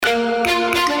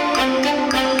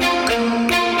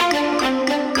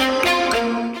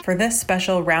For this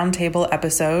special roundtable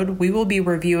episode, we will be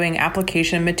reviewing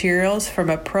application materials from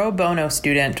a pro bono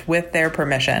student with their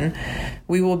permission.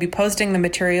 We will be posting the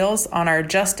materials on our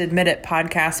Just Admit It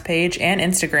podcast page and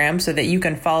Instagram so that you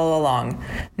can follow along.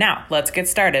 Now, let's get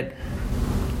started.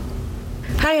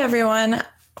 Hi, everyone.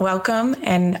 Welcome,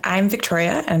 and I'm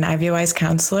Victoria, an IvyWise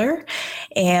counselor,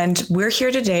 and we're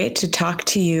here today to talk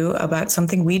to you about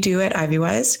something we do at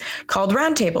IvyWise called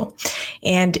Roundtable.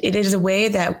 And it is a way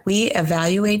that we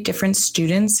evaluate different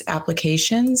students'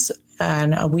 applications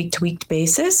on a week-to-week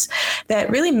basis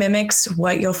that really mimics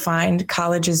what you'll find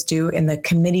colleges do in the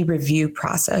committee review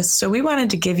process. So we wanted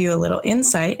to give you a little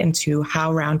insight into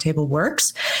how Roundtable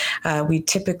works. We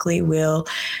typically will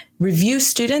review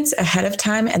students ahead of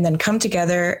time and then come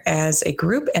together as a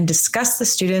group and discuss the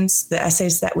students, the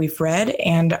essays that we've read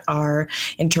and our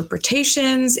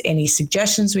interpretations, any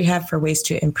suggestions we have for ways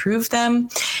to improve them,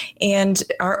 and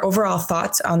our overall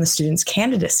thoughts on the students'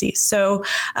 candidacy. So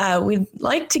we'd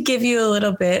like to give you a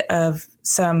little bit of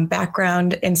some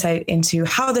background insight into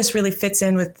how this really fits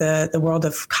in with the world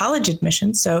of college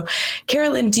admissions. So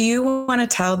Carolyn, do you want to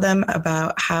tell them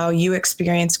about how you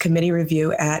experienced committee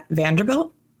review at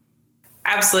Vanderbilt?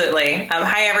 Absolutely.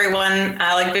 Hi, everyone.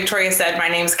 Like Victoria said, my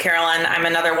name's Carolyn. I'm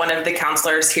another one of the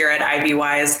counselors here at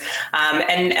IvyWise.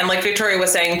 And like Victoria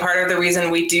was saying, part of the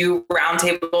reason we do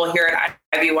Roundtable here at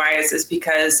IvyWise is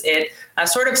because it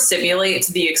sort of simulates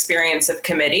the experience of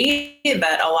committee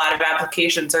that a lot of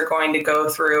applications are going to go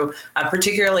through,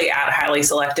 particularly at highly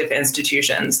selective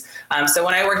institutions. So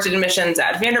when I worked in admissions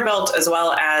at Vanderbilt, as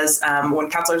well as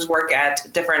when counselors work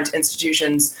at different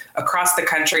institutions across the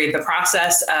country, the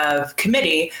process of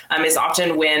committee is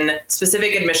often when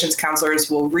specific admissions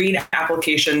counselors will read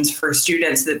applications for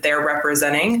students that they're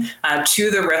representing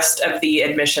to the rest of the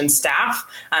admissions staff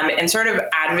and sort of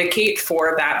advocate for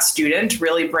that student,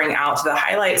 really bring out the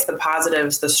highlights, the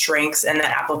positives, the strengths in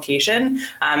that application,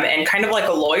 and kind of like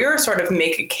a lawyer, sort of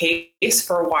make a case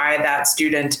for why that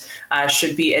student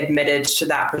should be admitted to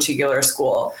that particular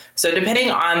school. So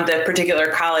depending on the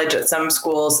particular college, at some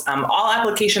schools, all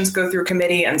applications go through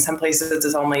committee, and some places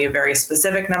it's only a very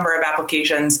specific number of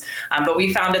applications. But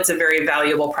we found it's a very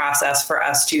valuable process for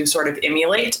us to sort of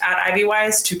emulate at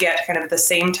IvyWise to get kind of the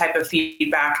same type of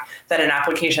feedback that an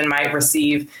application might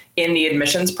receive in the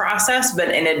admissions process, but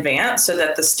in advance, so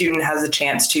that the student has a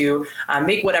chance to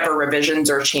make whatever revisions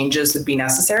or changes would be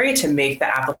necessary to make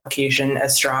the application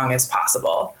as strong as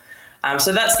possible.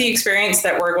 So that's the experience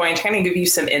that we're going to kind of give you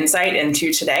some insight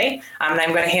into today. And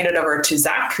I'm going to hand it over to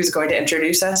Zach, who's going to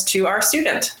introduce us to our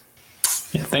student.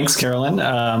 Yeah, thanks, Carolyn.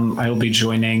 I will be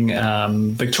joining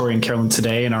Victoria and Carolyn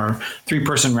today in our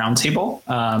 3-person roundtable.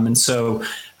 And so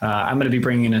I'm going to be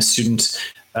bringing in a student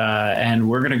and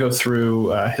we're going to go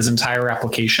through his entire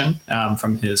application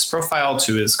from his profile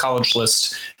to his college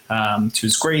list, to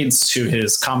his grades, to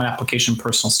his common application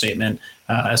personal statement,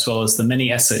 as well as the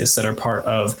many essays that are part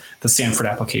of the Stanford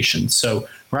application. So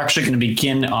we're actually going to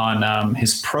begin on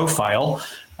his profile.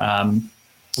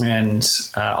 And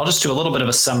I'll just do a little bit of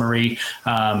a summary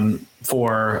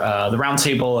for the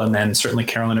roundtable, and then certainly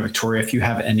Carolyn and Victoria, if you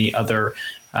have any other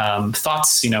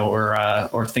thoughts,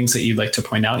 or things that you'd like to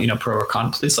point out, pro or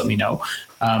con, please let me know.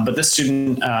 But this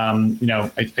student,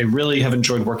 I really have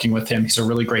enjoyed working with him. He's a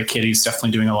really great kid. He's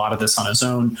definitely doing a lot of this on his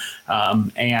own.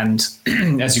 And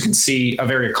as you can see, a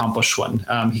very accomplished one.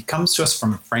 He comes to us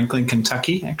from Franklin,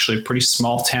 Kentucky, actually a pretty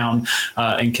small town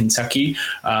in Kentucky.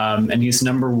 And he's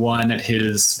number 1 at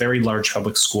his very large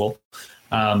public school.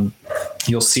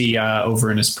 You'll see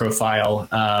over in his profile,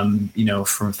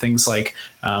 from things like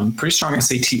pretty strong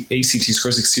ACT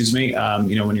scores,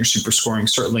 when you're super scoring,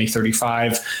 certainly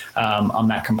 35 on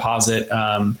that composite.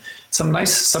 Some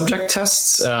nice subject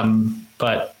tests,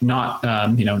 but not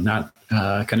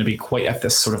going to be quite at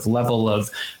this sort of level of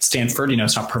Stanford.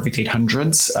 It's not perfect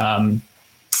 800s.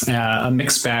 A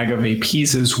mixed bag of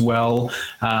APs as well,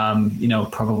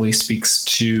 probably speaks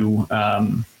to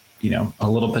a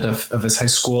little bit of his high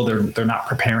school. They're not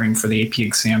preparing for the AP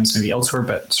exams maybe elsewhere,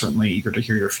 but certainly eager to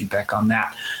hear your feedback on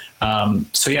that.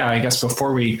 I guess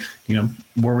before we,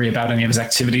 worry about any of his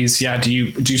activities, do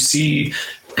you see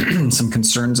some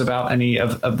concerns about any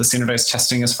of the standardized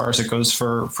testing as far as it goes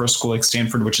for a school like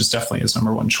Stanford, which is definitely his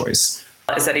number 1 choice?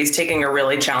 Is that he's taking a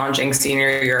really challenging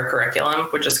senior year curriculum,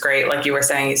 which is great. Like you were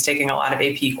saying, he's taking a lot of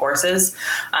AP courses.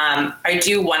 I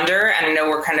do wonder, and I know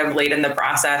we're kind of late in the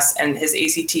process, and his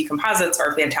ACT composites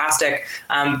are fantastic,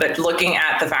 but looking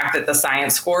at the fact that the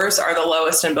science scores are the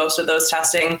lowest in most of those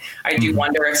testing, I do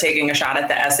wonder if taking a shot at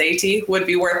the SAT would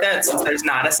be worth it, since there's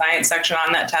not a science section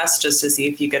on that test, just to see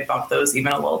if you could bump those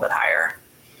even a little bit higher.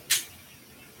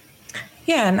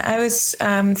 Yeah, and I was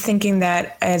thinking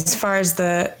that as far as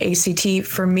the ACT,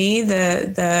 for me,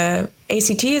 the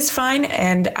ACT is fine,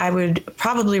 and I would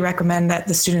probably recommend that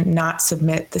the student not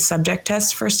submit the subject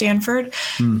test for Stanford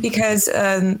because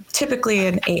typically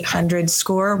an 800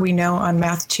 score, we know on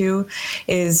Math 2,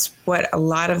 is what a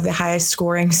lot of the highest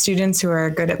scoring students who are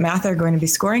good at math are going to be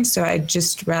scoring. So I'd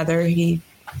just rather he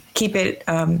keep it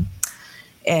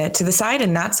to the side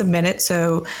and not submit it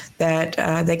so that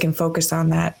they can focus on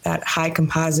that high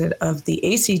composite of the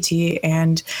ACT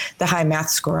and the high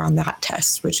math score on that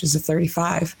test, which is a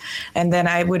 35. And then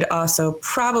I would also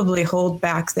probably hold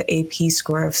back the AP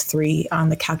score of 3 on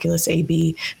the calculus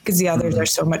AB because the others are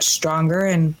so much stronger.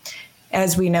 And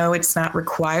as we know, it's not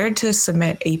required to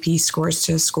submit AP scores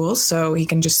to schools, so he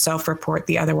can just self-report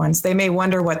the other ones. They may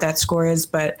wonder what that score is,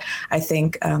 but I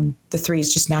think the 3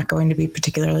 is just not going to be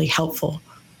particularly helpful.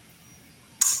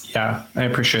 Yeah, I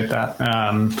appreciate that.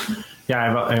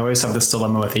 I always have this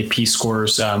dilemma with AP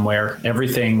scores where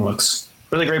everything looks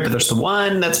really great, but there's the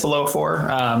one that's below 4.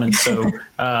 And so,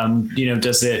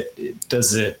 is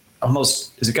it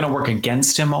going to work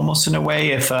against him almost in a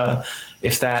way if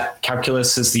that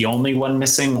calculus is the only one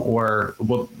missing, or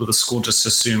will the school just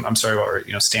assume,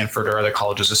 Stanford or other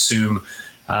colleges assume,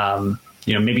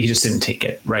 maybe he just didn't take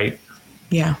it, right?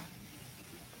 Yeah.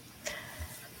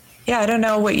 Yeah, I don't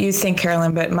know what you think,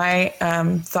 Carolyn, but my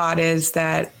thought is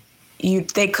that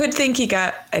they could think he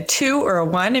got a 2 or a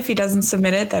 1 if he doesn't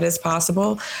submit it. That is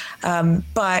possible.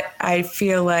 But I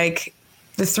feel like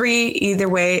the 3, either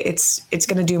way, it's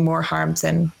going to do more harm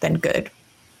than good.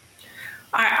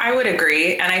 I would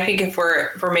agree. And I think if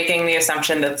we're making the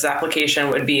assumption that this application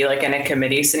would be like in a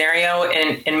committee scenario,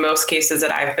 in most cases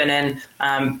that I've been in,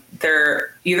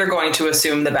 they're either going to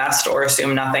assume the best or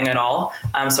assume nothing at all.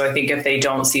 So I think if they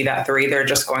don't see that 3, they're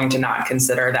just going to not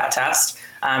consider that test.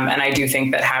 And I do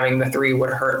think that having the 3 would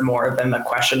hurt more than the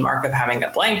question mark of having a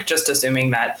blank, just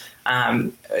assuming that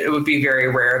it would be very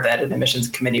rare that an admissions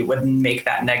committee would make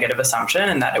that negative assumption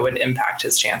and that it would impact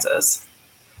his chances.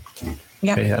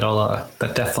 Yeah, okay, that'll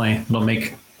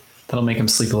make him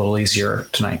sleep a little easier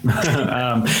tonight.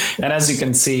 And as you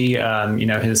can see,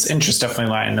 his interests definitely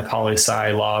lie in the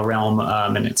poli-sci law realm,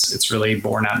 and it's really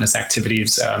borne out in his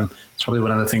activities. It's probably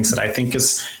one of the things that I think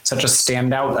is such a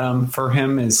standout for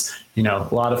him is, a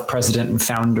lot of president and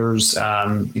founders,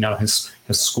 his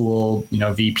school,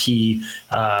 VP.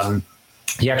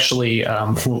 He actually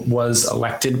was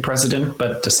elected president,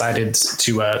 but decided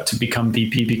to become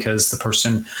VP because the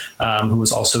person who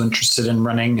was also interested in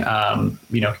running, kind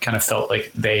of felt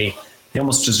like they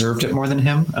almost deserved it more than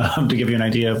him, to give you an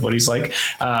idea of what he's like.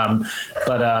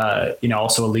 But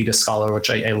also a LEDA scholar, which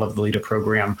I love the LEDA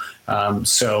program.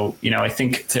 So, I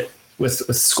think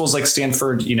with schools like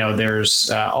Stanford, there's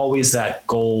always that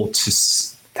goal to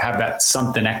have that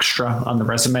something extra on the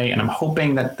resume. And I'm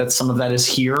hoping that some of that is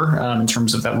here in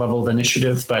terms of that level of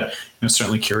initiative, but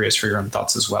certainly curious for your own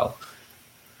thoughts as well.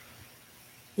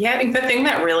 Yeah, I think the thing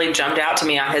that really jumped out to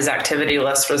me on his activity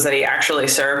list was that he actually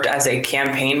served as a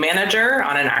campaign manager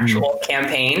on an actual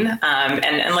campaign.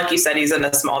 And like you said, he's in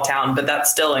a small town, but that's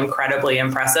still incredibly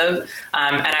impressive.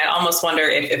 And I almost wonder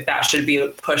if that should be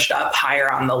pushed up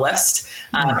higher on the list.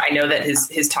 I know that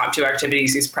his top 2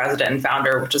 activities, he's president and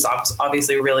founder, which is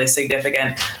obviously really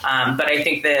significant. But I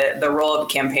think the role of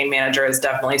campaign manager is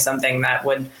definitely something that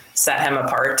would set him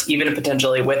apart, even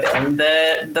potentially within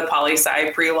the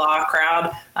poli-sci pre-law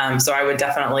crowd. So I would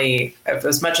definitely,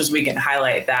 as much as we can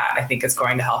highlight that, I think it's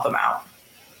going to help him out.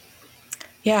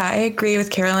 Yeah, I agree with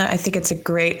Carolyn. I think it's a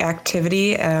great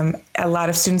activity. A lot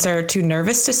of students are too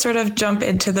nervous to sort of jump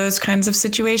into those kinds of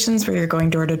situations where you're going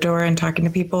door to door and talking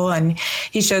to people. And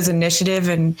he shows initiative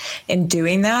in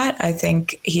doing that. I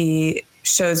think he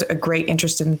shows a great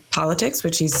interest in politics,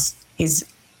 which he's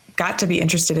got to be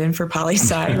interested in for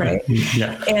poli-sci, right?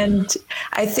 Yeah. And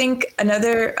I think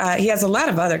he has a lot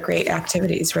of other great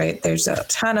activities, right? There's a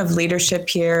ton of leadership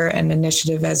here and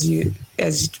initiative, as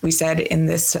we said, in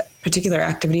this particular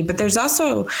activity, but there's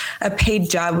also a paid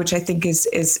job, which I think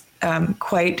is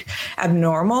quite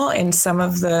abnormal in some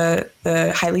of the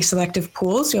highly selective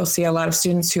pools. You'll see a lot of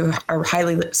students who are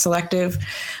highly selective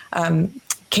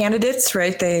candidates,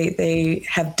 right? They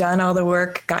have done all the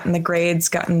work, gotten the grades,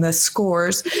 gotten the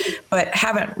scores, but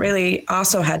haven't really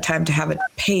also had time to have a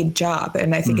paid job.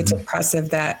 And I think it's impressive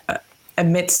that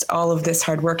amidst all of this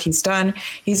hard work he's done,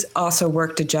 he's also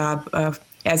worked a job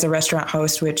as a restaurant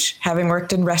host, which, having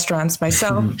worked in restaurants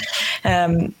myself,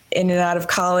 in and out of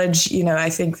college, I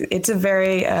think it's a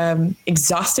very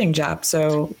exhausting job.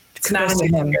 So kudos to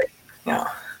him. Yeah.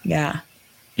 Yeah.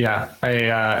 Yeah,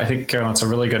 I think Carolyn, it's a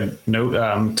really good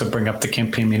note to bring up the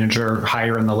campaign manager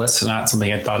higher in the list. It's not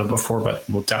something I'd thought of before, but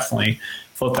we'll definitely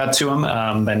float that to him.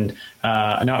 No,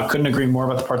 I couldn't agree more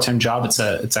about the part-time job.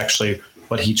 It's actually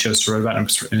what he chose to write about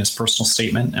in his personal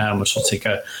statement, which we'll take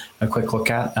a quick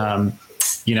look at.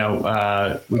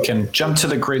 We can jump to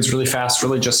the grades really fast,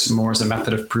 really just more as a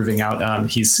method of proving out.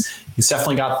 He's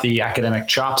definitely got the academic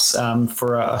chops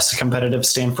for a competitive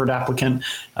Stanford applicant.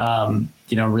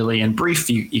 Really in brief,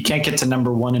 you can't get to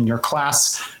number one in your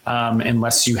class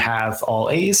unless you have all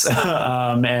A's.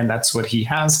 And that's what he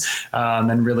has,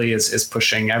 and really is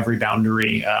pushing every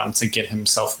boundary to get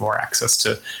himself more access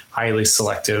to highly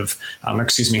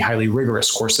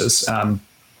rigorous courses.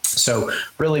 So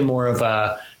really more of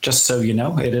a, just so you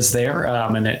know, it is there,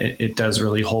 and it does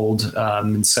really hold.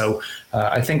 And so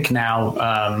I think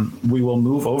now we will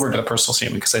move over to the personal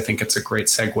statement, because I think it's a great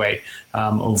segue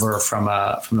over from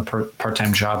the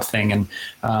part-time job thing.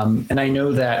 And I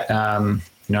know that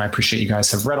I appreciate you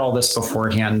guys have read all this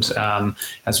beforehand,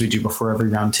 as we do before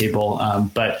every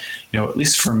roundtable. But at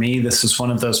least for me, this is one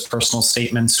of those personal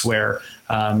statements where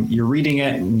you're reading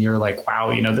it and you're like,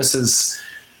 wow, this is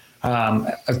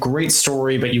a great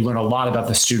story, but you learn a lot about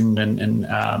the student,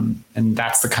 and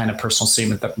that's the kind of personal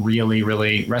statement that really,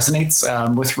 really resonates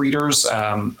with readers.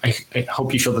 I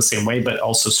hope you feel the same way, but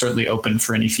also certainly open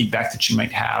for any feedback that you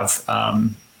might have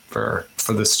for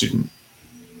the student.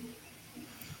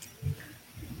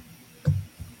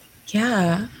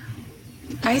 Yeah,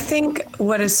 I think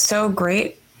what is so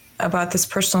great about this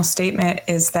personal statement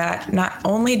is that not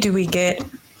only do we get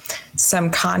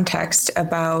some context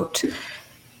about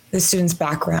the student's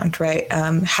background, right?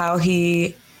 How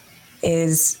he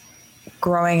is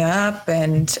growing up,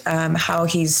 and how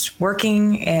he's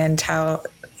working, and how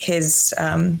his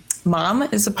mom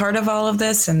is a part of all of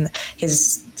this, and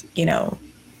his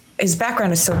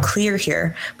background is so clear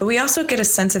here. But we also get a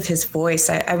sense of his voice.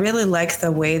 I really like the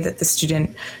way that the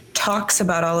student talks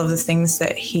about all of the things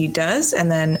that he does, and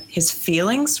then his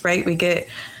feelings, right? We get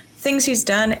things he's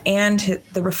done and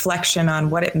the reflection on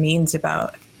what it means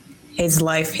about his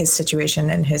life, his situation,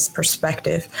 and his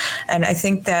perspective. And I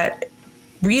think that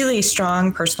really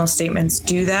strong personal statements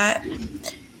do that.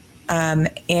 And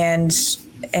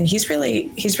he's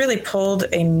really pulled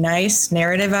a nice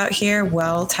narrative out here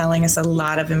while telling us a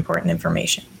lot of important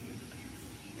information.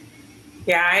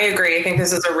 Yeah, I agree. I think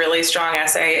this is a really strong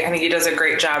essay. I think he does a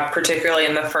great job, particularly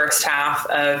in the first half,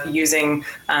 of using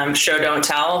show, don't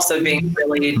tell. So being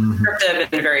really descriptive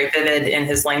and very vivid in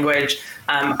his language.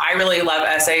 I really love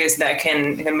essays that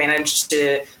can manage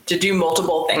to do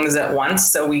multiple things at once.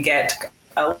 So we get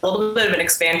a little bit of an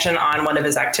expansion on one of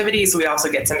his activities. We also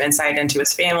get some insight into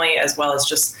his family, as well as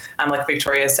just, like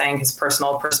Victoria is saying, his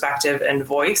personal perspective and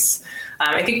voice.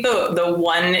 I think the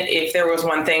one, if there was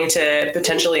one thing to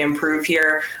potentially improve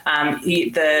here,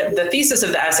 the thesis of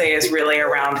the essay is really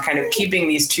around kind of keeping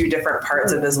these two different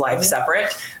parts of his life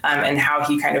separate, and how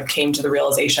he kind of came to the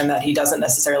realization that he doesn't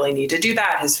necessarily need to do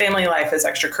that. His family life, his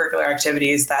extracurricular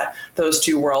activities, that those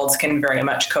two worlds can very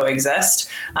much coexist.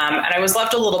 And I was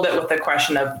left a little bit with the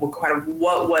question of kind of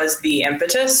what was the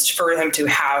impetus for him to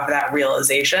have that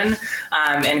realization,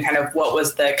 and kind of what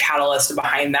was the catalyst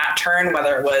behind that turn,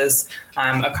 whether it was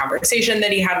a conversation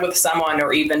that he had with someone,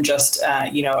 or even just,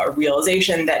 a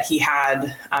realization that he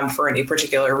had for any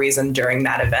particular reason during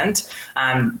that event,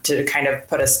 to kind of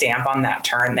put a stamp on that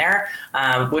turn there,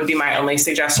 would be my only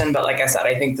suggestion. But like I said,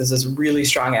 I think this is a really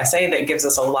strong essay that gives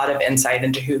us a lot of insight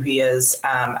into who he is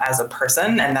as a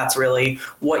person. And that's really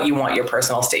what you want your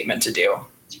personal statement to do.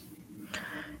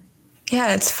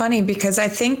 Yeah, it's funny because I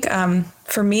think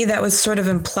for me, that was sort of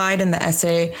implied in the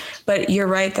essay, but you're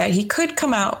right that he could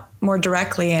come out more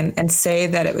directly and say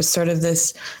that it was sort of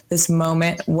this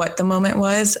moment, what the moment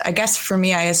was. I guess for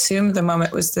me, I assumed the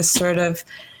moment was this sort of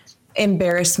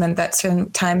embarrassment that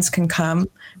sometimes can come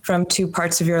from two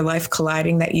parts of your life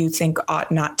colliding that you think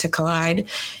ought not to collide.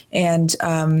 And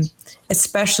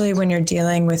especially when you're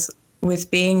dealing with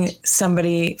being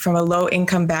somebody from a low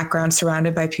income background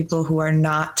surrounded by people who are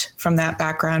not from that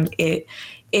background, it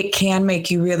can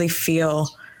make you really feel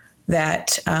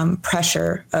that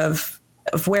pressure of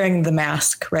wearing the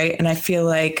mask, right? And I feel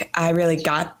like I really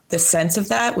got the sense of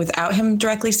that without him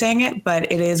directly saying it,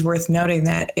 but it is worth noting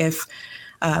that if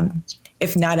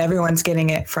not everyone's getting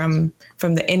it from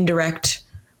the indirect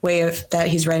way of that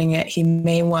he's writing it, he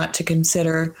may want to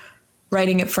consider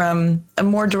writing it from a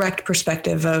more direct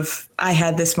perspective of, I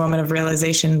had this moment of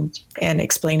realization, and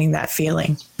explaining that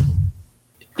feeling.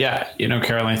 Yeah,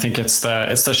 Carolyn, I think it's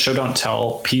the show don't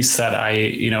tell piece that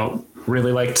I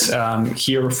really liked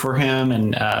here for him,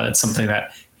 and it's something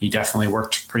that he definitely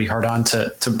worked pretty hard on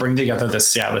to bring together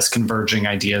this converging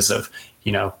ideas of,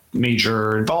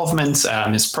 major involvement,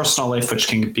 his personal life, which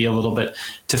can be a little bit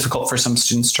difficult for some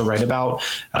students to write about,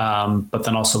 but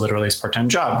then also literally his part-time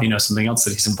job, something else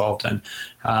that he's involved in.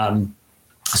 I'm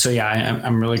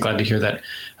really glad to hear that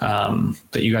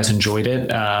that you guys enjoyed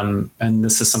it. And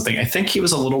this is something I think he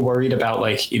was a little worried about,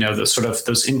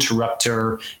 those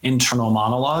interrupter internal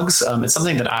monologues. It's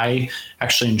something that I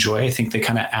actually enjoy. I think they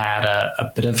kind of add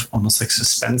a bit of almost like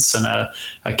suspense and a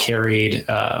carried,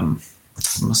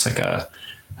 almost like a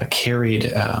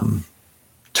carried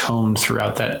tone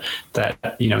throughout that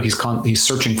he's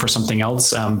searching for something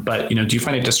else. But do you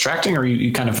find it distracting, or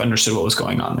you kind of understood what was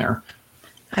going on there?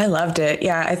 I loved it.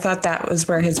 Yeah, I thought that was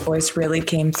where his voice really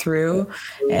came through,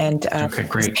 and okay,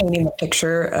 great. Painting the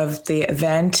picture of the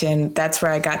event. And that's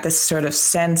where I got this sort of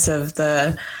sense of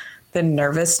the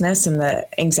nervousness and the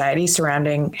anxiety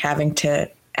surrounding having to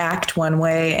act one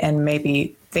way and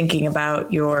maybe thinking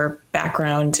about your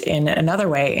background in another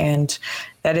way. And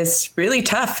that is really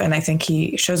tough. And I think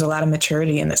he shows a lot of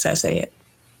maturity in this essay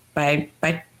by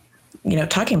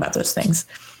talking about those things.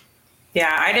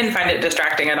 Yeah, I didn't find it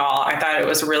distracting at all. I thought it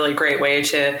was a really great way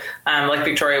to, like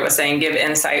Victoria was saying, give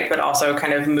insight, but also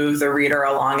kind of move the reader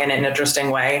along in an interesting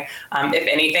way. If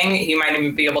anything, he might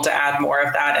even be able to add more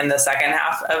of that in the second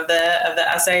half of the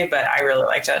essay, but I really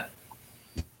liked it.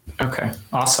 Okay,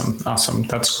 awesome.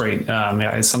 That's great.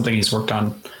 It's something he's worked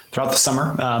on throughout the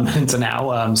summer into now.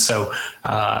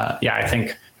 I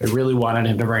think I really wanted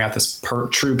him to bring out this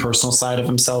true personal side of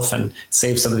himself and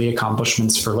save some of the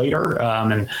accomplishments for later.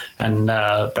 And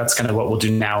that's kind of what we'll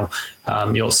do now.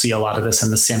 You'll see a lot of this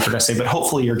in the Stanford essay, but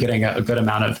hopefully you're getting a good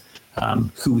amount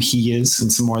of who he is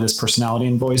and some more of this personality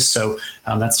and voice. So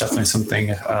that's definitely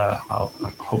something I'll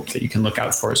hope that you can look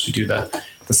out for as we do the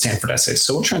Stanford essays.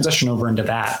 So we'll transition over into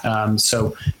that.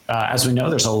 As we know,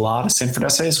 there's a lot of Stanford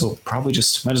essays. We'll probably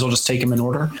might as well just take them in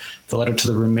order. The letter to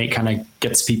the roommate kind of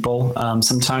gets people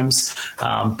sometimes.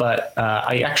 But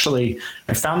I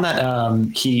found that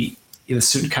the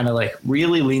student kind of like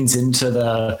really leans into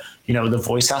the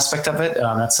voice aspect of it.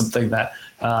 That's something that,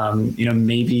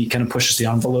 maybe kind of pushes the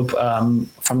envelope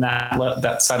from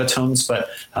that side of tones, but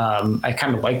I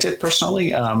kind of liked it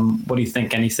personally. What do you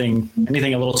think? Anything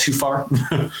a little too far?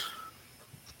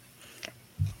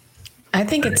 I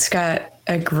think it's got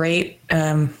a great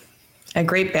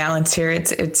balance here.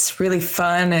 It's really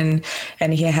fun,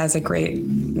 and he has a great,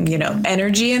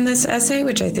 energy in this essay,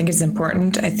 which I think is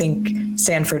important. I think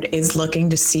Stanford is looking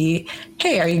to see,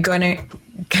 hey, are you going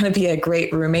to be a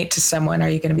great roommate to someone? Are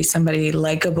you going to be somebody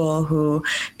likable who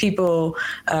people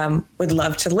would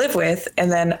love to live with?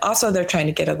 And then also they're trying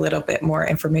to get a little bit more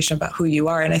information about who you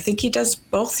are. And I think he does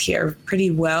both here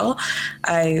pretty well.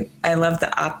 I love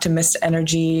the optimist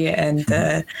energy and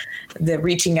the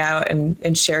reaching out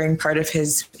and sharing part of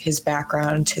his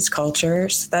background, his culture.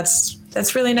 So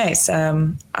that's really nice.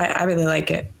 I really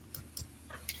like it.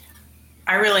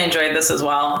 I really enjoyed this as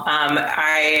well.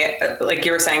 I, like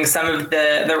you were saying, some of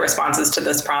the responses to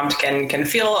this prompt can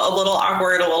feel a little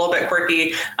awkward, a little bit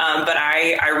quirky, but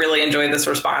I really enjoyed this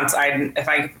response. If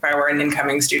I were an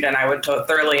incoming student, I would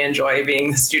thoroughly enjoy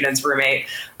being the student's roommate.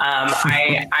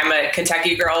 I'm a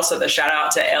Kentucky girl, so the shout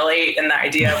out to L8 and the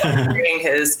idea of bringing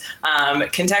his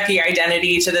Kentucky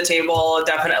identity to the table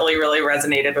definitely really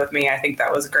resonated with me. I think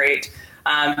that was great.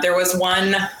 There was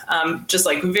one just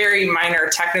like very minor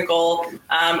technical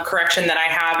correction that I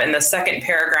have in the second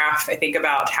paragraph. I think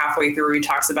about halfway through, he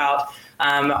talks about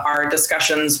our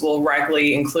discussions will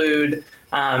likely include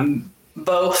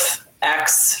both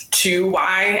X to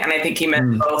Y. And I think he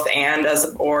meant both and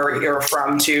or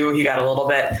from to. He got a little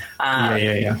bit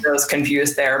I was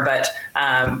confused there, but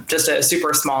just a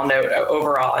super small note.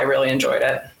 Overall, I really enjoyed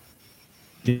it.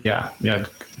 Yeah.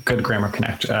 Good grammar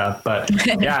connect. But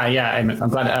I'm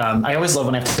glad. I always love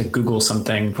when I have to Google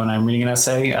something when I'm reading an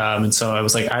essay. And so I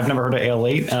was like, I've never heard of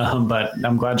AL8, but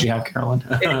I'm glad you have, Carolyn.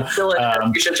 It's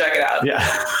delicious. You should check it out. Yeah,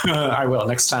 I will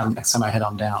next time I head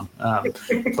on down.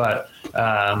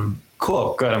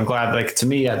 Cool. Good. I'm glad. Like, to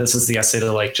me, this is the essay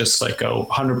to just go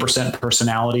 100%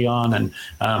 personality on. And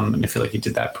I feel like you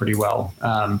did that pretty well.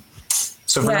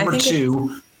 So for number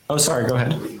 2, oh, sorry, go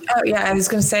ahead. Oh, yeah, I was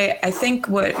going to say, I think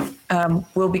what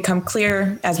will become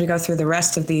clear as we go through the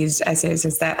rest of these essays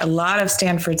is that a lot of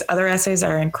Stanford's other essays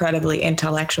are incredibly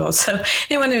intellectual. So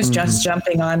anyone who's just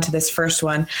jumping on to this first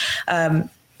one,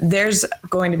 there's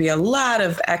going to be a lot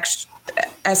of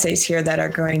essays here that are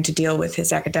going to deal with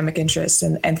his academic interests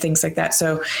and things like that.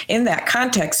 So in that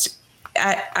context,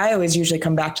 I always usually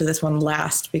come back to this one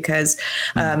last because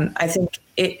I think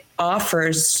it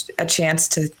offers a chance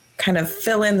to kind of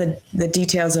fill in the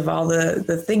details of all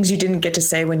the things you didn't get to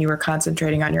say when you were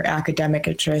concentrating on your academic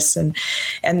interests.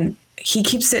 And he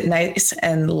keeps it nice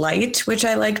and light, which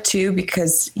I like too,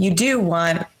 because you do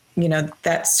want,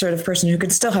 that sort of person who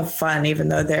can still have fun, even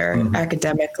though they're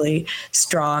academically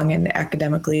strong and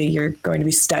academically you're going to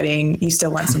be studying. You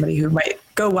still want somebody who might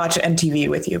go watch MTV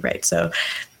with you, right? So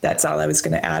that's all I was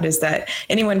going to add, is that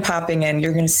anyone popping in,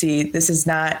 you're going to see this is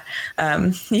not,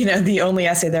 the only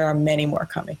essay. There are many more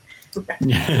coming.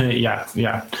 Yeah.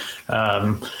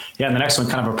 And the next one,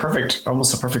 kind of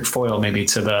almost a perfect foil maybe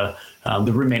to the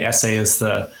roommate essay, is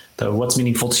the what's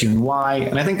meaningful to you and why.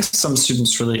 And I think some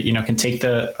students really, can take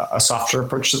a softer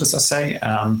approach to this essay.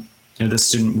 This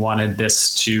student wanted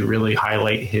this to really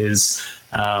highlight his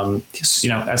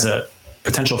as a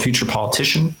potential future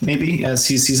politician, maybe, as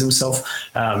he sees himself,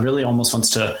 really almost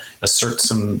wants to assert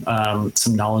some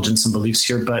knowledge and some beliefs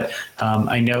here. But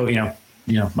I know,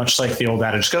 much like the old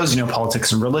adage goes,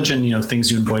 politics and religion,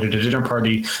 things you avoid at a dinner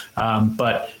party.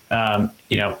 But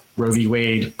Roe v.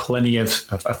 Wade, plenty of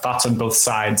thoughts on both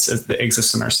sides that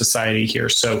exist in our society here.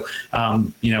 So,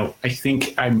 I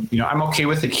think I'm okay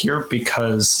with it here,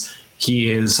 because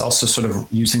he is also sort of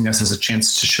using this as a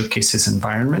chance to showcase his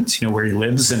environment, where he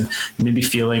lives, and maybe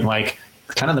feeling like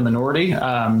kind of the minority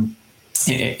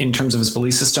in terms of his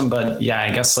belief system. But yeah,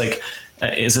 I guess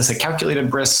is this a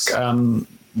calculated risk,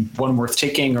 one worth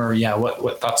taking, or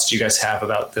what thoughts do you guys have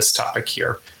about this topic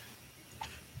here?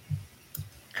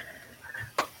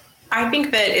 I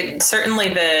think that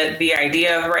certainly the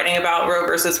idea of writing about Roe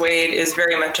versus Wade is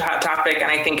very much a hot topic, and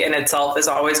I think in itself is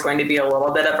always going to be a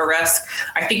little bit of a risk.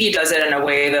 I think he does it in a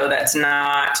way, though, that's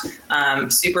not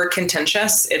super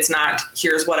contentious. It's not,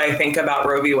 here's what I think about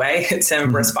Roe v. Wade. It's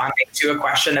him responding to a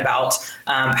question about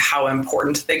how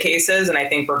important the case is, and I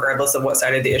think regardless of what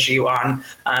side of the issue you're on,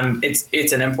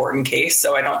 it's an important case.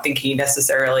 So I don't think he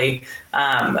necessarily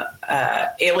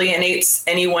alienates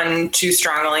anyone too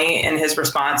strongly in his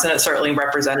response, and it's certainly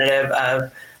representative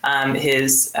of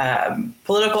his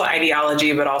political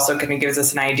ideology, but also kind of gives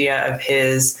us an idea of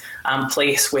his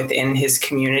place within his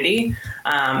community.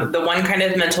 The one kind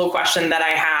of mental question that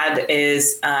I had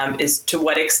is to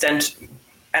what extent,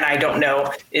 and I don't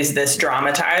know, is this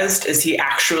dramatized? Is he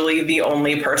actually the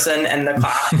only person in the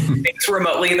class who thinks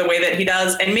remotely the way that he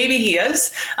does? And maybe he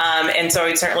is. And so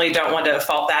I certainly don't want to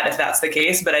fault that if that's the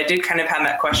case. But I did kind of have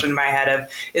that question in my head of,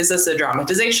 is this a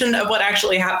dramatization of what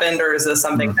actually happened? Or is this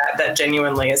something that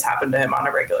genuinely has happened to him on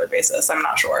a regular basis? I'm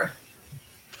not sure.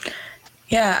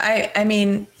 Yeah, I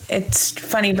mean, it's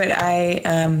funny, but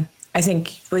I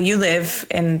think, well, you live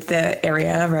in the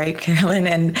area, right, Carolyn?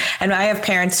 And I have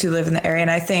parents who live in the area. And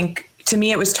I think, to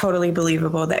me, it was totally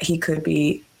believable that he could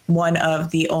be one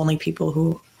of the only people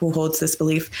who holds this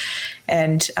belief.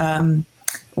 And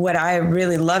what I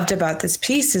really loved about this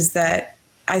piece is that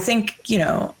I think,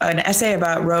 an essay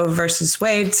about Roe versus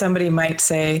Wade, somebody might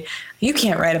say, you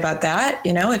can't write about that.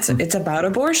 It's about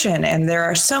abortion. And there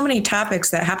are so many topics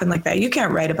that happen like that. You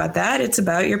can't write about that. It's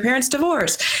about your parents'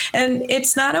 divorce. And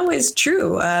it's not always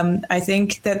true. I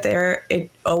think that it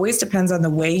always depends on the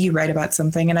way you write about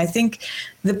something. And I think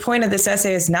the point of this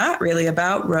essay is not really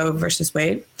about Roe versus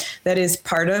Wade. That is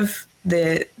part of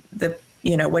the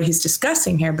what he's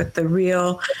discussing here. But the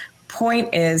real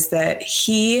point is that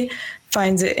he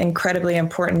finds it incredibly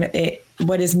important.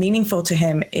 What is meaningful to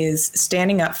him is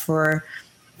standing up for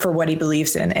what he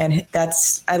believes in. And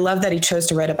I love that he chose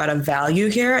to write about a value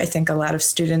here. I think a lot of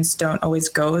students don't always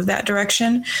go that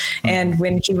direction. And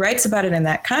when he writes about it in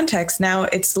that context, now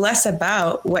it's less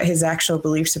about what his actual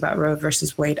beliefs about Roe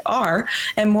versus Wade are,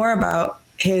 and more about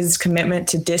his commitment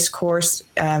to discourse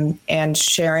and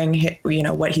sharing,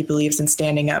 what he believes and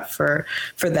standing up for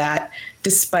that,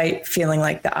 despite feeling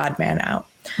like the odd man out.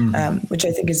 Which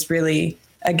I think is really,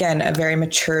 again, a very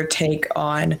mature take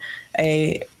on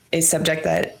a subject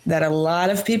that a lot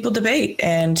of people debate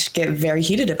and get very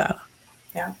heated about.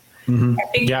 Yeah. I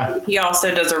think he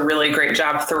also does a really great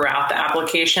job throughout the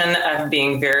application of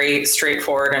being very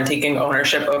straightforward and taking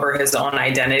ownership over his own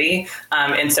identity.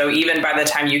 And so even by the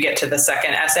time you get to the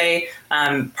second essay,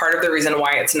 part of the reason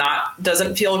why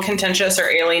doesn't feel contentious or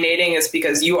alienating is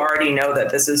because you already know that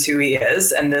this is who he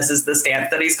is and this is the stance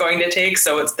that he's going to take.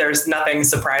 So there's nothing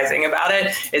surprising about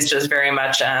it. It's just very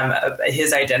much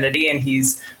his identity, and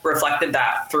he's reflected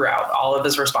that throughout all of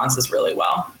his responses really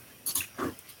well.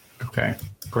 Okay.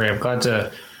 Great. I'm glad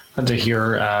to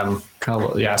hear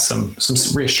some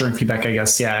reassuring feedback, I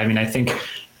guess. Yeah. I mean, I think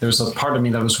there's a part of me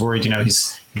that was worried,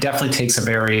 he definitely takes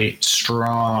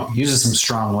uses some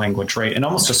strong language, right? And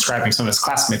almost describing some of his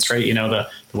classmates, right? The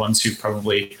ones who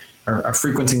probably, are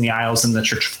frequenting the aisles in the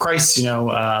Church of Christ,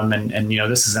 and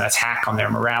this is an attack on their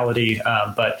morality.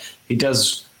 But he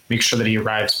does make sure that he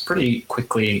arrives pretty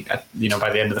quickly at, by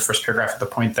the end of the first paragraph at the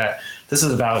point that this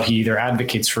is about he either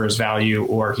advocates for his value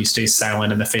or he stays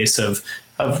silent in the face of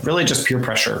really just peer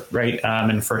pressure, right?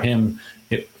 And for him,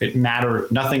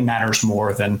 nothing matters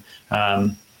more than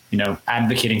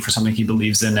advocating for something he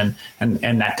believes in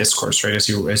and that discourse, right? As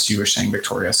you were saying,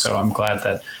 Victoria. So I'm glad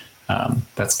that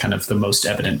that's kind of the most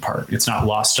evident part. It's not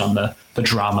lost on the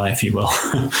drama, if you will.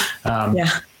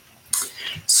 Yeah.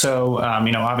 So,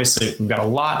 obviously we've got a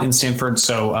lot in Stanford,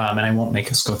 so, and I won't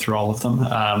make us go through all of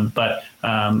them. But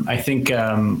I think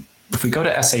if we go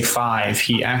to essay 5,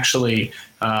 he actually,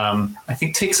 I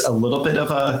think, takes a little bit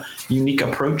of a unique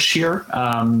approach here.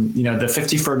 The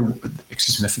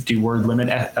 50 word limit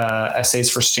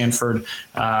essays for Stanford,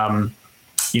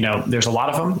 there's a lot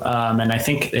of them. And I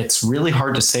think it's really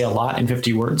hard to say a lot in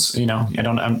 50 words.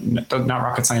 I'm not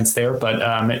rocket science there,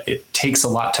 but it takes a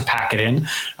lot to pack it in.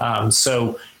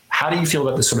 So how do you feel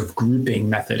about this sort of grouping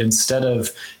method instead of,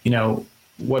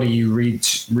 what do you read,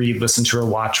 listen to, or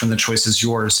watch when the choice is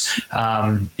yours,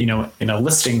 in a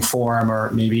listing form,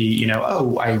 or maybe,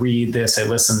 I read this, I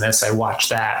listen this, I watch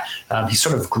that. He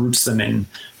sort of groups them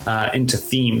into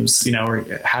themes, or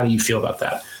how do you feel about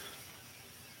that?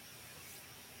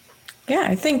 Yeah,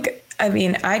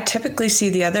 I typically see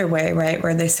the other way, right?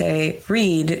 Where they say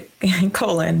read :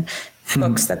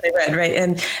 books that they read,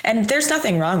 right? And there's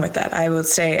nothing wrong with that. I would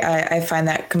say I find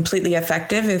that completely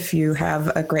effective if you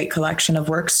have a great collection of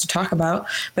works to talk about.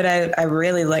 But I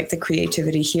really like the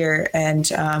creativity here,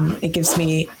 and it gives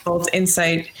me both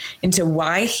insight into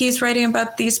why he's writing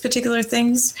about these particular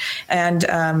things and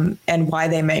why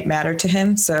they might matter to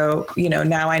him. So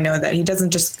now I know that he doesn't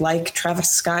just like Travis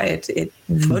Scott. It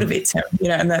motivates him,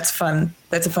 and that's fun.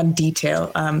 That's a fun detail.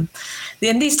 And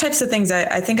these types of things,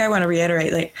 I think I want to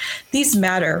reiterate, like, these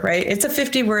matter, right? It's a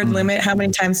 50 word limit. How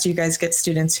many times do you guys get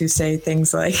students who say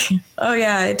things like, oh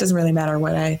yeah, it doesn't really matter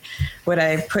what I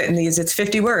put in these, it's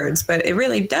 50 words, but it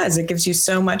really does. It gives you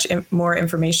so much more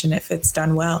information if it's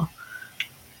done well.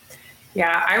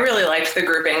 Yeah, I really liked the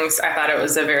groupings. I thought it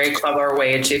was a very clever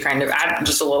way to kind of add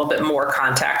just a little bit more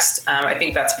context. I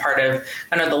think that's part of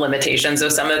the limitations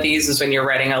of some of these is when you're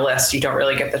writing a list, you don't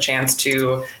really get the chance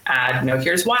to add,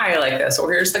 here's why I like this,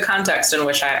 or here's the context in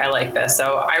which I like this.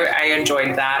 So I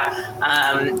enjoyed that.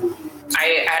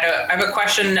 I have a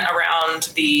question around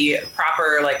the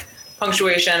proper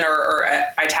punctuation or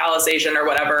italicization or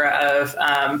whatever of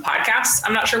podcasts.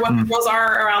 I'm not sure what the rules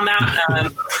are around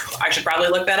that. I should probably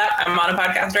look that up. I'm on a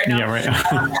podcast right now. Yeah, right.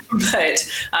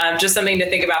 But just something to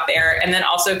think about there. And then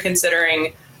also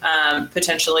considering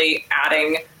potentially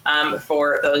adding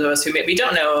for those of us who maybe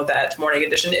don't know that Morning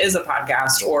Edition is a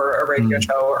podcast or a radio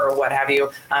show or what have you,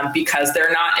 because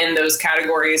they're not in those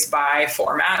categories by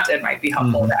format, it might be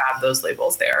helpful to add those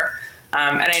labels there.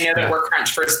 And I know that we're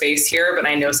crunched for space here, but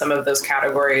I know some of those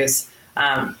categories,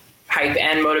 hype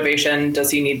and motivation, does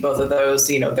he need both of those?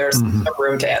 There's some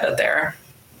room to edit there.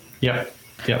 Yep.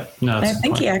 No, I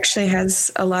think he actually has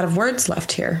a lot of words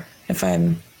left here, if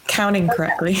I'm counting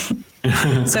correctly.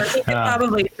 So he could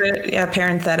probably put a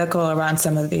parenthetical around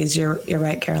some of these. You're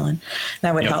right, Carolyn.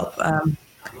 That would help.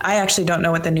 I actually don't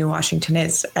know what the New Washington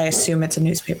is. I assume it's a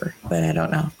newspaper, but I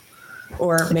don't know.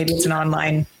 Or maybe it's an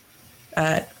online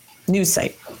news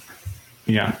site.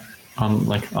 Yeah,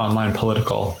 online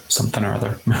political something or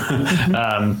other.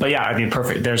 But yeah,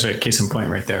 perfect. There's a case in point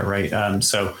right there, right?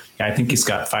 So yeah, I think he's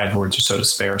got 5 words or so to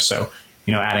spare. So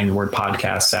adding the word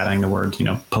podcast, adding the word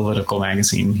political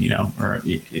magazine, or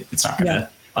it's not going to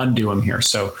undo him here.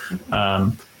 So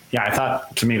I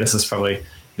thought, to me, this is probably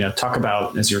talk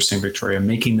about, as you were saying, Victoria,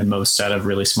 making the most out of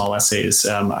really small essays.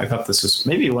 I thought this was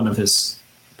maybe one of his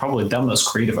probably the most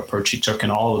creative approach he took in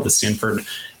all of the Stanford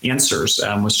answers,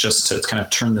 was just to kind of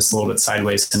turn this a little bit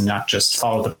sideways and not just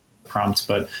follow the prompt,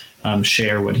 but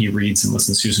share what he reads and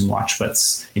listens to and watch. But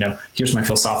here's my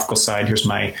philosophical side. Here's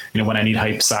my when I need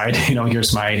hype side.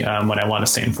 Here's my when I want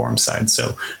to stay informed side.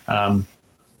 So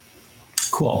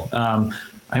cool.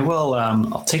 I will.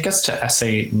 I'll take us to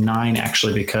essay 9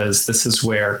 actually, because this is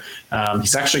where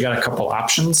he's actually got a couple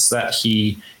options that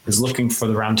he is looking for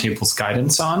the roundtable's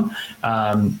guidance on.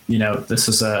 This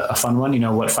is a fun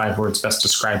one. What 5 words best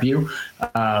describe you?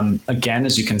 Again,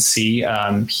 as you can see,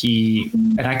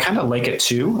 and I kind of like it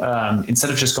too. Instead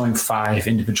of just going 5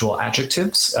 individual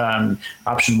adjectives,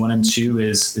 option 1 and 2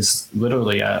 is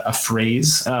literally a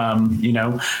phrase,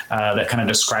 that kind of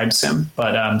describes him.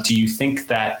 But do you think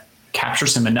that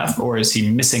captures him enough, or is he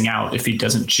missing out if he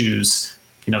doesn't choose,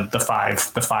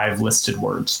 the five listed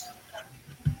words?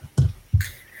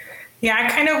 Yeah, I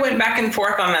kind of went back and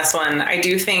forth on this one. I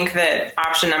do think that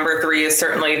option number 3 is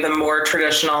certainly the more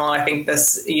traditional. I think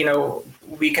this,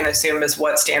 we can assume is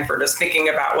what Stanford is thinking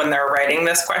about when they're writing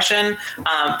this question.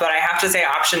 But I have to say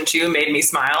option 2 made me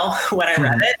smile when I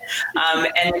read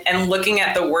it. And looking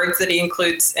at the words that he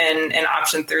includes in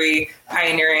option 3,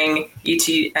 pioneering,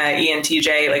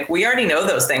 ENTJ, like we already know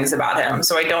those things about him.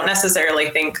 So I don't necessarily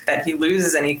think that he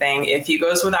loses anything if he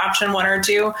goes with option 1 or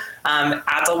 2.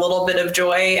 Adds a little bit of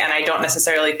joy, and I don't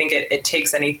necessarily think it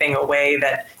takes anything away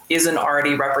that isn't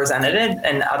already represented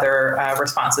in other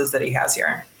responses that he has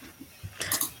here.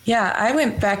 Yeah, I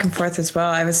went back and forth as well.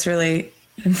 I was really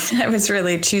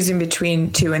choosing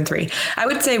between 2 and 3. I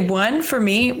would say 1 for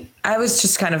me, I was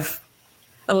just kind of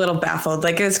a little baffled.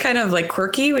 Like it was kind of like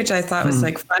quirky, which I thought was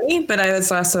like funny, but I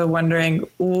was also wondering,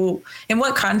 ooh, in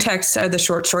what context are the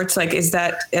shorts? Like, is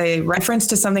that a reference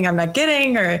to something I'm not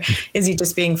getting, or is he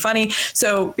just being funny?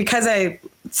 So because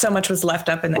so much was left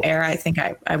up in the air, I think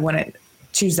I wouldn't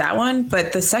choose that one.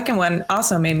 But the second one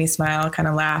also made me smile, kind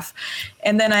of laugh.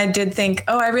 And then I did think,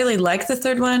 I really like the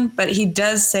third one, but he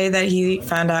does say that he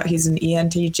found out he's an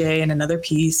ENTJ in another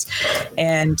piece.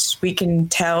 And we can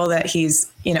tell that he's,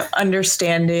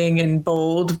 understanding and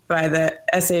bold by the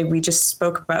essay we just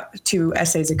spoke about 2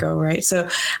 essays ago, right? So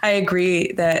I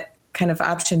agree that kind of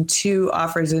option 2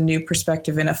 offers a new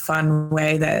perspective in a fun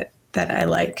way that I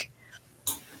like.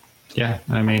 Yeah,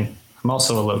 I mean, I'm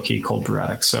also a low-key cold brew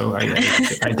addict, so I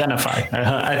identify.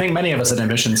 I think many of us at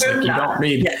Admissions, you don't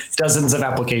read dozens of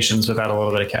applications without a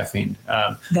little bit of caffeine.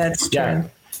 That's true.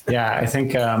 Yeah, I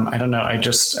think, I don't know,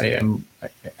 I'm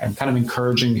kind of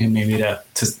encouraging him maybe to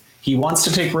he wants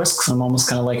to take risks. I'm almost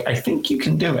kind of like, I think you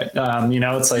can do it.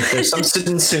 It's like there's some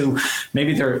students who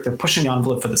maybe they're pushing the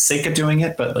envelope for the sake of doing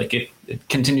it, but like it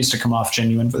continues to come off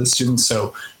genuine for the students.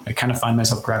 So I kind of find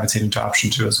myself gravitating to option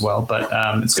 2 as well. But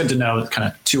it's good to know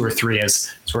kind of 2 or 3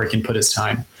 is where he can put his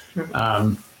time.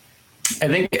 I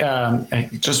think we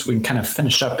can kind of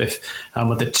finish up with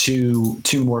the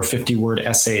two more 50-word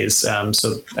essays.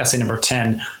 So essay number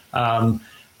 10.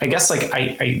 I guess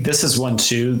this is one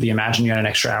too. The imagine you had an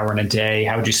extra hour in a day.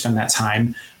 How would you spend that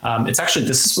time?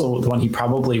 This is the one he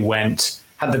probably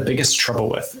had the biggest trouble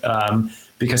with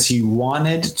because he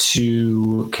wanted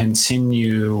to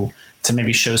continue to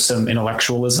maybe show some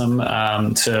intellectualism,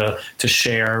 to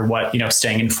share what,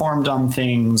 staying informed on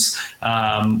things.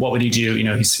 What would he do?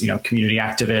 He's, community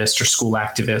activist or school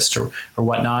activist or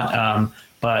whatnot.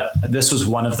 But this was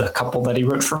one of the couple that he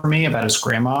wrote for me about his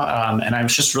grandma. And I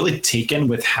was just really taken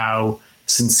with how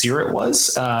sincere it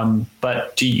was.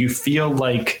 But do you feel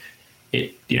like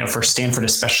it, for Stanford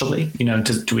especially,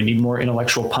 do we need more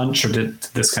intellectual punch, or did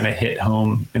this kind of hit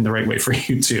home in the right way for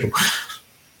you too?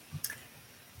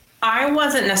 I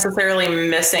wasn't necessarily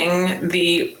missing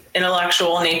the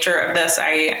intellectual nature of this.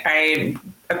 I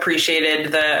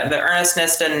appreciated the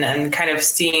earnestness and kind of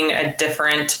seeing a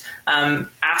different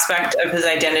aspect of his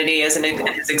identity and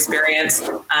his experience.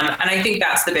 And I think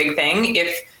that's the big thing.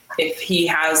 If he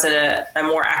has a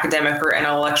more academic or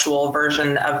intellectual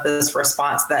version of this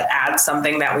response that adds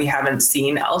something that we haven't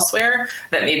seen elsewhere,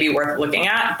 that may be worth looking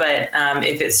at. But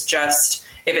if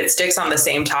it sticks on the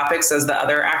same topics as the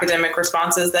other academic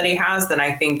responses that he has, then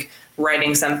I think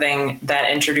writing something that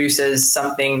introduces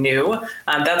something new.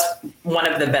 That's one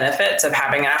of the benefits of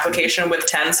having an application with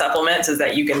 10 supplements, is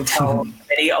that you can tell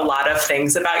a lot of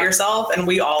things about yourself. And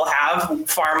we all have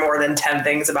far more than 10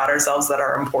 things about ourselves that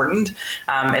are important.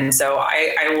 And so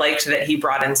I liked that he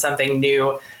brought in something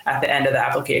new at the end of the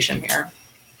application here.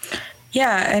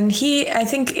 Yeah. And I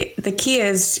think the key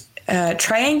is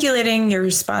triangulating your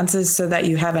responses so that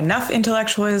you have enough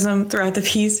intellectualism throughout the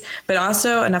piece, but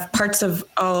also enough parts of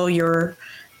all your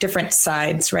different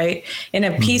sides, right? In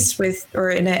a piece in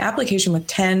an application with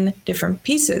 10 different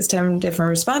pieces, 10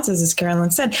 different responses, as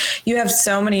Carolyn said, you have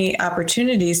so many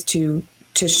opportunities to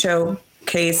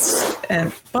showcase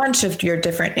a bunch of your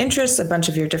different interests, a bunch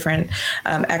of your different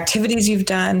activities you've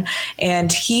done.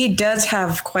 And he does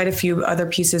have quite a few other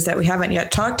pieces that we haven't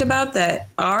yet talked about that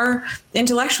are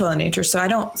intellectual in nature. So I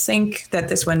don't think that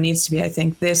this one needs to be. I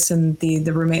think this and the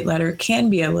roommate letter can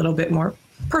be a little bit more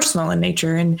personal in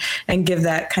nature and give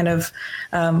that kind of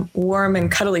warm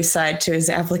and cuddly side to his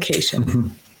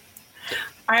application.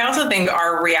 I also think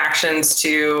our reactions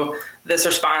to this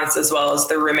response, as well as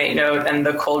the roommate note and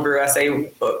the cold brew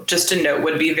essay, just a note,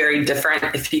 would be very different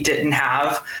if he didn't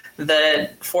have the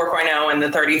 4.0 and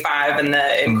the 35 and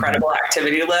the incredible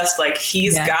activity list. Like,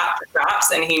 he's got the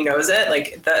chops and he knows it.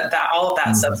 Like, that all of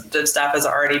that substantive stuff has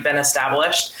already been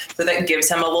established. So that gives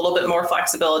him a little bit more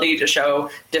flexibility to show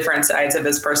different sides of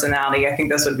his personality. I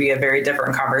think this would be a very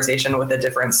different conversation with a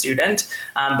different student.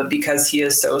 But because he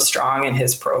is so strong in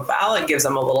his profile, it gives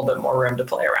him a little bit more room to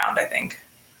play around, I think.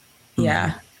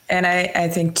 Yeah. And I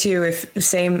think too, if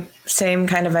same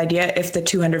kind of idea, if the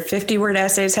 250 word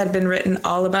essays had been written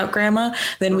all about grandma,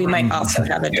 then we might also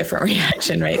have a different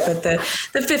reaction, right? But the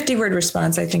 50 word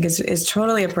response, I think, is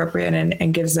totally appropriate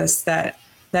and gives us that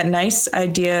nice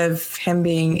idea of him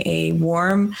being a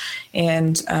warm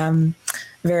and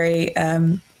very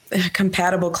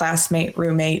compatible classmate,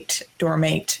 roommate,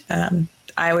 doormate.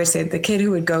 I always say the kid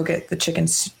who would go get the chicken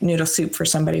noodle soup for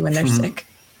somebody when they're sick.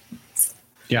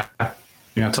 Yeah,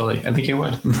 totally. I think he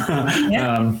would.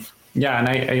 And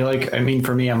I mean,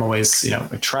 for me, I'm always,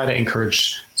 I try to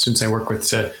encourage students I work with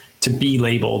to be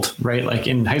labeled, right? Like,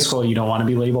 in high school, you don't want to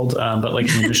be labeled, but like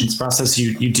in the admissions process,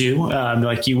 you do.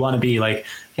 Like, you want to be like,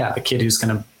 the kid who's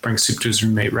going to bring soup to his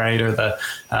roommate, right? Or the,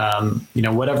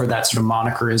 whatever that sort of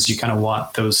moniker is, you kind of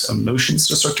want those emotions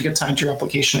to start to get tied to your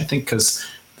application, I think, because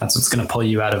that's what's going to pull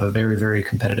you out of a very, very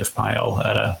competitive pile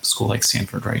at a school like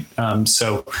Stanford, right? And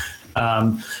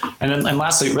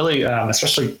lastly, really,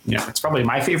 especially, it's probably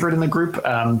my favorite in the group,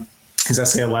 is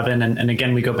essay 11. And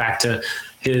again, we go back to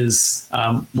his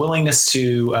willingness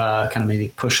to kind of maybe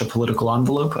push a political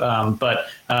envelope, but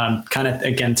kind of,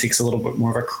 again, takes a little bit more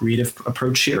of a creative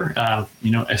approach here. A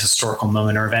historical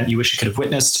moment or event you wish you could have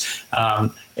witnessed.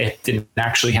 It didn't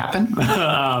actually happen.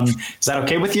 Is that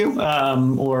okay with you?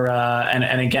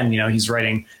 And again, he's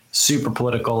writing super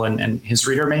political, and his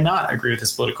reader may not agree with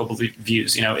his political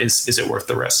views. Is it worth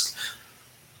the risk?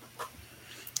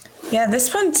 Yeah,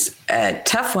 this one's a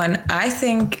tough one. I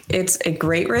think it's a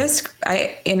great risk.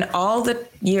 In all the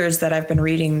years that I've been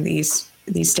reading these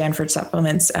Stanford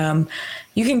supplements,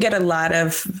 you can get a lot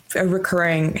of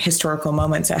recurring historical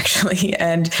moments, actually.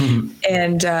 And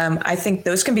I think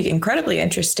those can be incredibly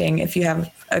interesting if you have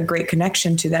a great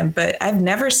connection to them. But I've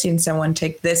never seen someone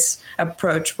take this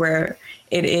approach where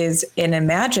it is an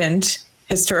imagined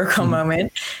historical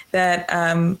moment that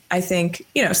I think,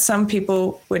 some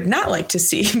people would not like to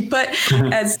see. But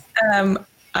as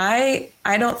I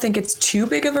don't think it's too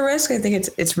big of a risk. I think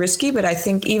it's risky, but I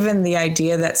think even the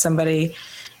idea that somebody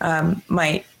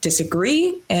might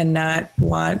disagree and not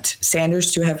want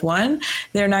Sanders to have won,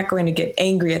 they're not going to get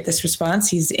angry at this response.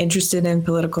 He's interested in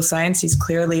political science. He's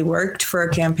clearly worked for a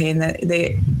campaign that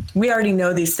we already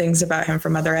know these things about him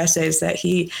from other essays, that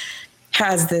he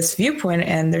has this viewpoint,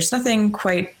 and there's nothing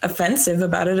quite offensive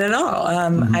about it at all.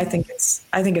 I think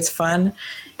it's fun,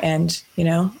 and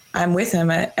I'm with him.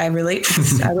 I relate.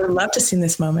 I would love to see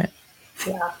this moment.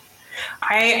 Yeah,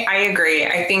 I agree.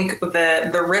 I think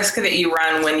the risk that you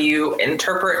run when you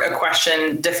interpret a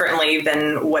question differently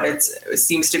than what it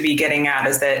seems to be getting at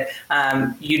is that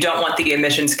you don't want the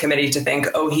admissions committee to think,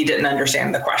 oh, he didn't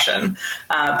understand the question.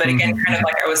 But again, kind of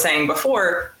like I was saying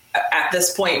before, at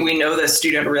this point, we know this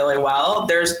student really well.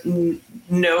 There's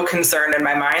no concern in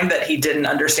my mind that he didn't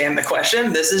understand the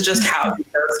question. This is just how he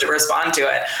chose to respond to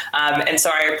it. And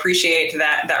so I appreciate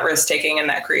that risk taking and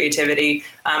that creativity.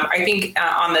 I think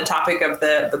on the topic of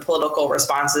the political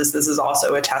responses, this is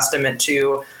also a testament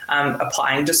to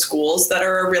applying to schools that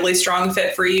are a really strong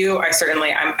fit for you.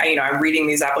 I'm reading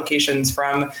these applications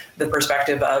from the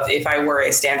perspective of, if I were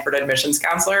a Stanford admissions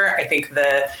counselor, I think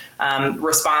the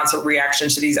response or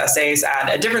reactions to these essays at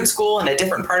a different school in a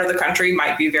different part of the country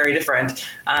might be very different.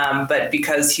 But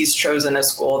because he's chosen a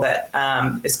school that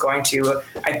is going to,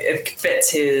 it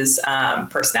fits his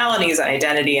personalities and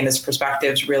identity and his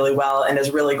perspectives really well, and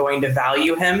is really going to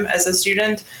value him as a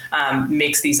student,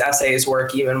 makes these essays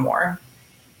work even more.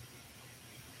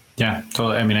 Yeah,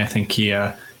 totally. I mean, I think he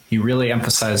really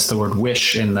emphasized the word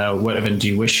wish in the "what event do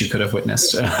you wish you could have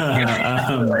witnessed?" It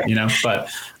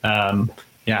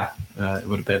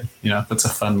would have been, that's a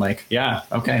fun,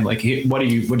 okay, what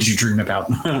did you dream about?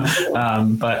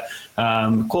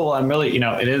 Cool. I'm really,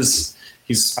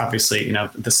 he's obviously,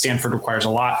 the Stanford requires a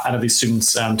lot out of these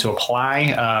students to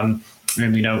apply.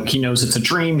 And, he knows it's a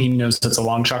dream. He knows it's a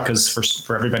long shot, because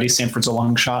for everybody, Stanford's a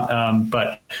long shot.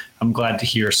 But I'm glad to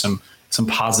hear some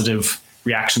positive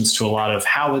reactions to a lot of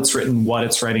how it's written, what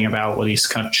it's writing about, what he's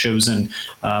kind of chosen.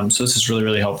 So this is really,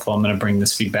 really helpful. I'm going to bring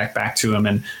this feedback back to him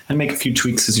and make a few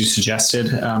tweaks, as you suggested,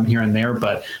 here and there.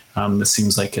 But this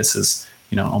seems like this is,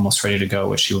 almost ready to go,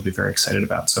 which he will be very excited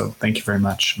about. So thank you very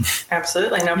much.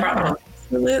 Absolutely. No problem.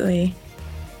 Absolutely.